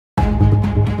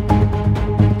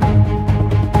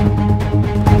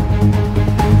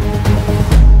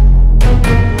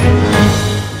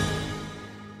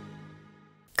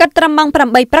ត្រឹមម៉ោង 8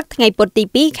 ព្រឹកថ្ងៃពុធទី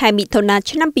 2 ខែមិថុនា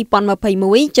ឆ្នាំ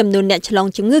 2021 ចំនួនអ្នកឆ្លង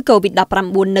ជំងឺ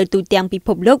COVID-19 នៅទូទាំងពិភ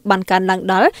ពលោកបានកើនឡើង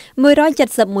ដល់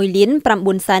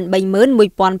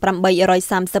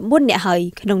 171,931,834 អ្នកហើយ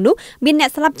ក្នុងនោះមានអ្នក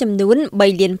ស្លាប់ចំនួន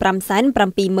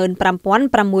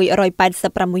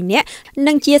 3,575,686 អ្នក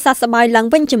និងជាសះស្បើយឡើង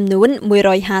វិញចំនួន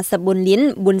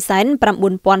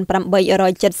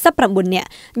 154,409,879 អ្នក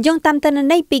យោងតាមទិន្ន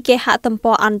ន័យពីគេហទំ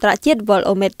ព័រអន្តរជាតិ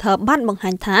Worldometer បានបង្ហា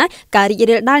ញថាការរីក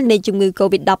រាលដាលនៃជំងឺ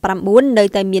COVID-19 នៅ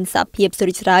តែមានសភាពស្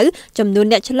រួចស្រាវចំនួន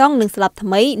អ្នកឆ្លងនិងស្លាប់ថ្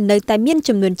មីនៅតែមាន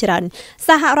ចំនួនច្រើនស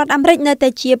ហរដ្ឋអាមេរិកនៅតែ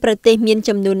ជាប្រទេសមាន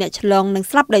ចំនួនអ្នកឆ្លងនិង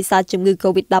ស្លាប់ដោយសារជំងឺ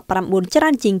COVID-19 ច្រើ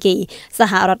នជាងគេស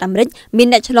ហរដ្ឋអាមេរិកមាន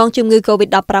អ្នកឆ្លងជំងឺ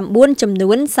COVID-19 ចំ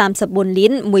នួន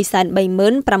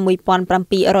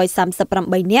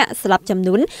 34,136,738 អ្នកស្លាប់ចំ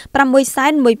នួន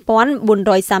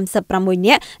 6,1436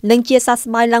 អ្នកនិងជាសះ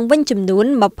ស្បើយឡើងវិញចំនួន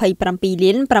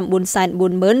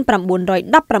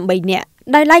 27,944,918 អ្នក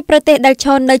ដោយឡែកប្រទេសដែលឈ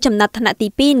រនៅចំណាត់ថ្នាក់ទី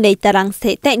 2 នៃតារាងស្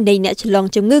ថិតិនៃអ្នកឆ្លង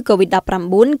ជំងឺ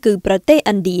COVID-19 គឺប្រទេស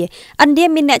ឥណ្ឌា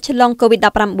មានអ្នកឆ្លង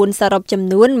COVID-19 សរុបចំ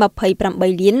នួន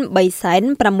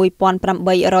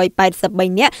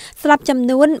 28,306,883 អ្នកស្លាប់ចំ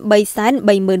នួន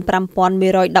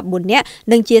 335,114 អ្នក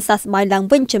និងជាសះស្បើយឡើង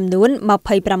វិញចំនួន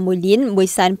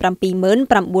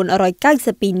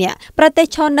 26,117,992 អ្នកប្រទេស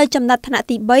ឈរនៅចំណាត់ថ្នាក់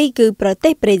ទី 3 គឺប្រទេ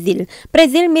សប្រេ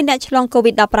ស៊ីលមានអ្នកឆ្លង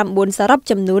COVID-19 សរុប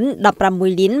ចំនួន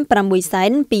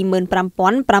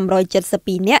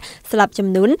 16,625,572 អ្នកស្លាប់ចំ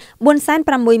នួន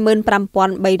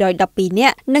 465,312 អ្ន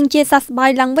កនិងជាសះស្បើយ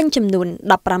ឡើងវិញចំនួន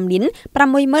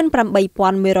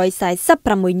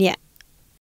 15,068,146 អ្នក